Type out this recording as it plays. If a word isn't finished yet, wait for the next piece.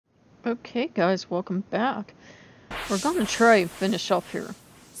Okay, guys, welcome back. We're gonna try and finish up here.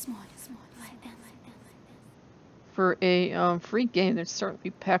 For a free game that's certainly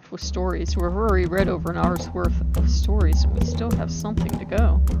packed with stories. We've already read over an hour's worth of stories, and we still have something to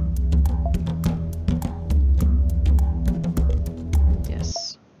go.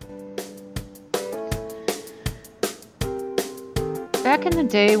 Yes. Back in the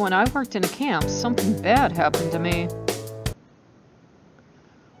day when I worked in a camp, something bad happened to me.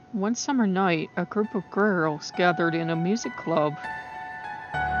 One summer night, a group of girls gathered in a music club.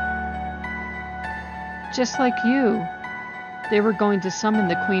 Just like you, they were going to summon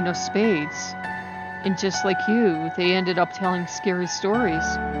the Queen of Spades. And just like you, they ended up telling scary stories.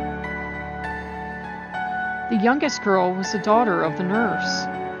 The youngest girl was the daughter of the nurse,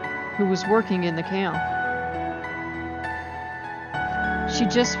 who was working in the camp. She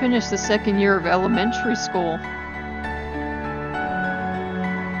just finished the second year of elementary school.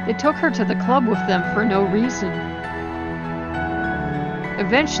 They took her to the club with them for no reason.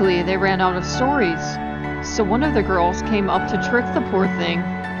 Eventually, they ran out of stories, so one of the girls came up to trick the poor thing.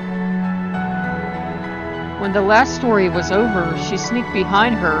 When the last story was over, she sneaked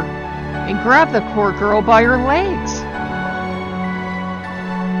behind her and grabbed the poor girl by her legs.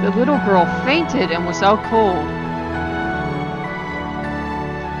 The little girl fainted and was out cold,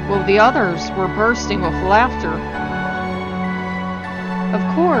 while the others were bursting with laughter. Of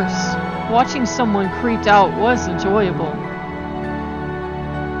course, watching someone creeped out was enjoyable.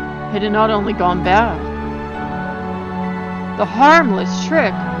 It had not only gone bad, the harmless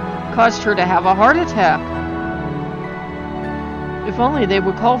trick caused her to have a heart attack. If only they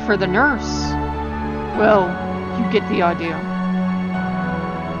would call for the nurse. Well, you get the idea.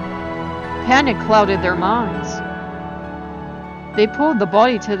 Panic clouded their minds. They pulled the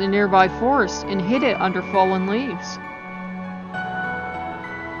body to the nearby forest and hid it under fallen leaves.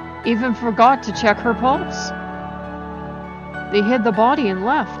 Even forgot to check her pulse. They hid the body and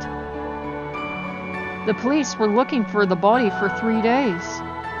left. The police were looking for the body for 3 days.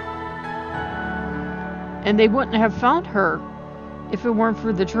 And they wouldn't have found her if it weren't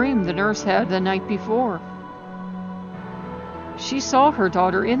for the dream the nurse had the night before. She saw her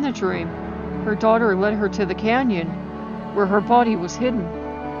daughter in the dream. Her daughter led her to the canyon where her body was hidden.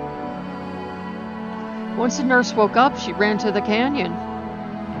 Once the nurse woke up, she ran to the canyon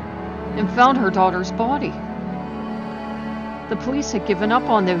and found her daughter's body. The police had given up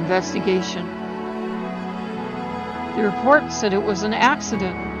on the investigation. The report said it was an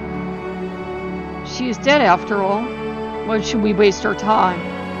accident. She is dead after all. Why should we waste our time?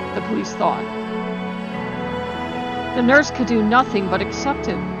 The police thought. The nurse could do nothing but accept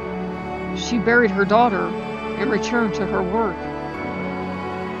it. She buried her daughter and returned to her work.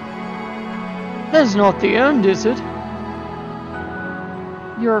 That's not the end, is it?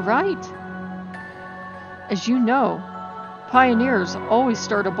 You're right. As you know, pioneers always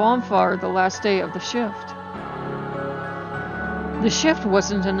start a bonfire the last day of the shift. The shift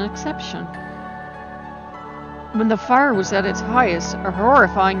wasn't an exception. When the fire was at its highest, a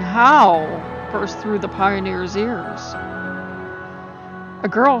horrifying howl burst through the pioneers' ears. A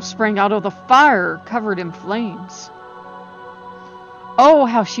girl sprang out of the fire, covered in flames. Oh,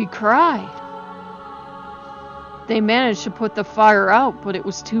 how she cried! They managed to put the fire out, but it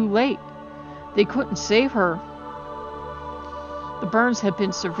was too late. They couldn't save her. The burns had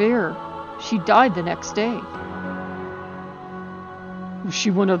been severe. She died the next day. Was she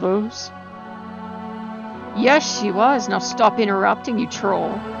one of those? Yes, she was. Now stop interrupting, you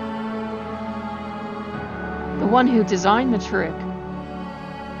troll. The one who designed the trick.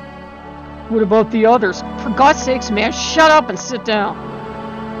 What about the others? For God's sakes, man, shut up and sit down.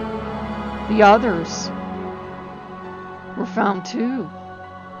 The others were found too.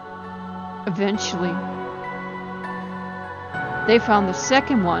 Eventually. They found the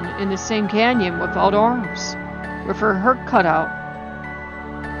second one in the same canyon without arms, with her heart cut out.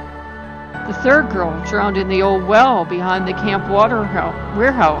 The third girl drowned in the old well behind the camp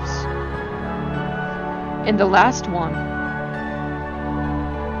warehouse. And the last one,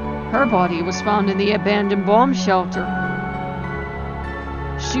 her body was found in the abandoned bomb shelter.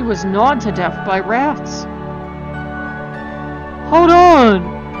 She was gnawed to death by rats. Hold on!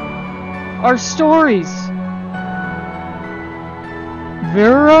 Our stories!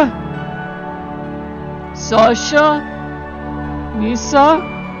 Vera? Sasha? Misa?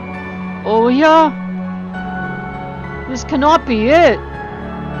 Oya? This cannot be it!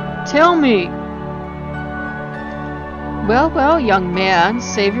 Tell me! Well, young man,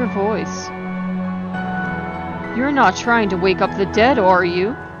 save your voice. You're not trying to wake up the dead, are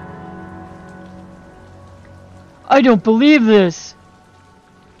you? I don't believe this!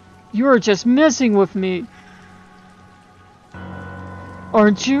 You are just messing with me.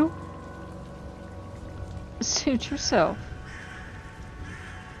 Aren't you? Suit yourself.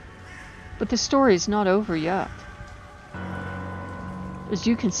 But the story's not over yet. As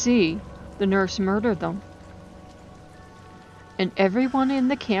you can see, the nurse murdered them. And everyone in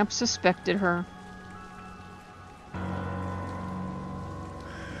the camp suspected her.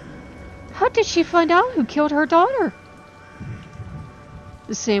 How did she find out who killed her daughter?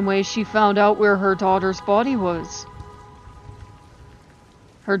 The same way she found out where her daughter's body was.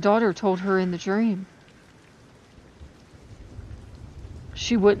 Her daughter told her in the dream.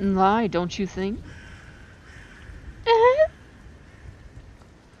 She wouldn't lie, don't you think?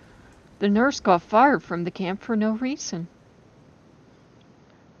 The nurse got fired from the camp for no reason.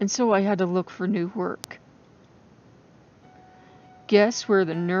 And so I had to look for new work. Guess where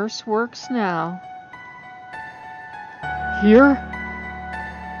the nurse works now? Here?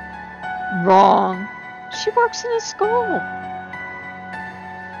 Wrong. She works in a school.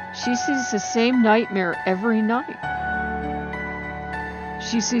 She sees the same nightmare every night.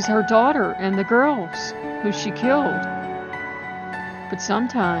 She sees her daughter and the girls who she killed. But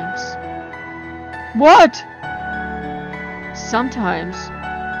sometimes... What? Sometimes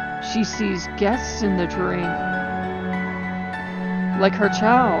she sees guests in the dream. Like her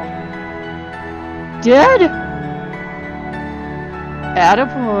child. Dead?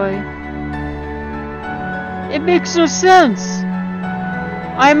 Attaboy. It makes no sense.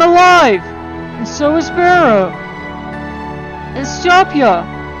 I'm alive, and so is Vera. And Stopia.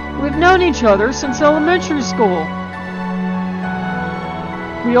 We've known each other since elementary school.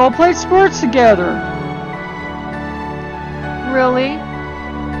 We all played sports together. Really?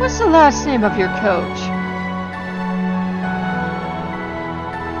 What's the last name of your coach?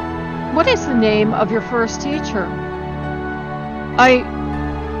 What is the name of your first teacher?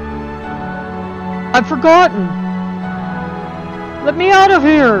 I've forgotten. Let me out of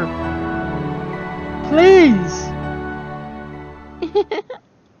here. Please.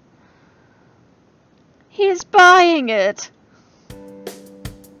 He is buying it.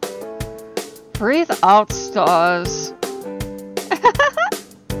 Breathe out, stars.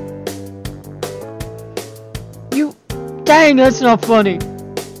 You... Dang, that's not funny.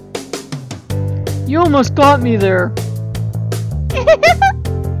 You almost got me there.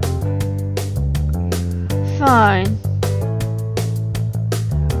 Fine.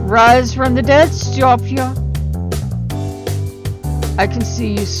 Rise from the dead, Stopia. I can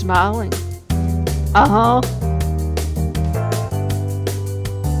see you smiling. Uh-huh.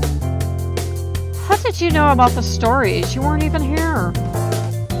 How did you know about the stories? You weren't even here.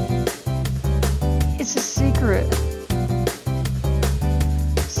 It's a secret.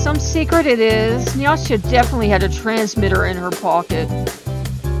 Some secret it is. Nyasha definitely had a transmitter in her pocket.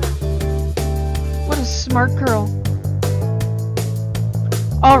 What a smart girl.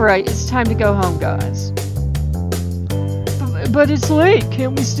 Alright, it's time to go home, guys. But it's late.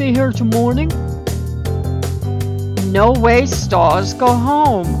 Can't we stay here till morning? No way, stars. Go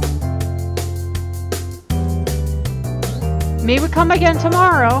home. Maybe come again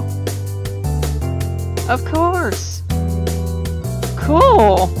tomorrow. Of course.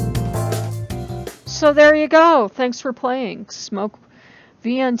 Cool. So there you go. Thanks for playing. Smoke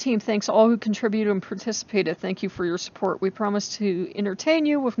VN team, thanks all who contributed and participated. Thank you for your support. We promise to entertain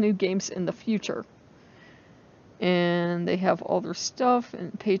you with new games in the future. And they have all their stuff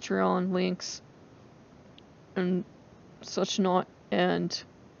and Patreon links and such not, and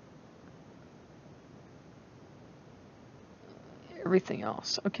everything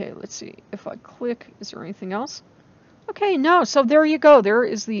else. Okay, let's see. If I click, is there anything else? Okay, no. So there you go. There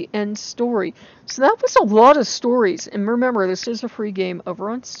is the end story. So that was a lot of stories. And remember, this is a free game over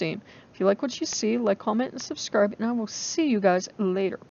on Steam. If you like what you see, like, comment, and subscribe. And I will see you guys later.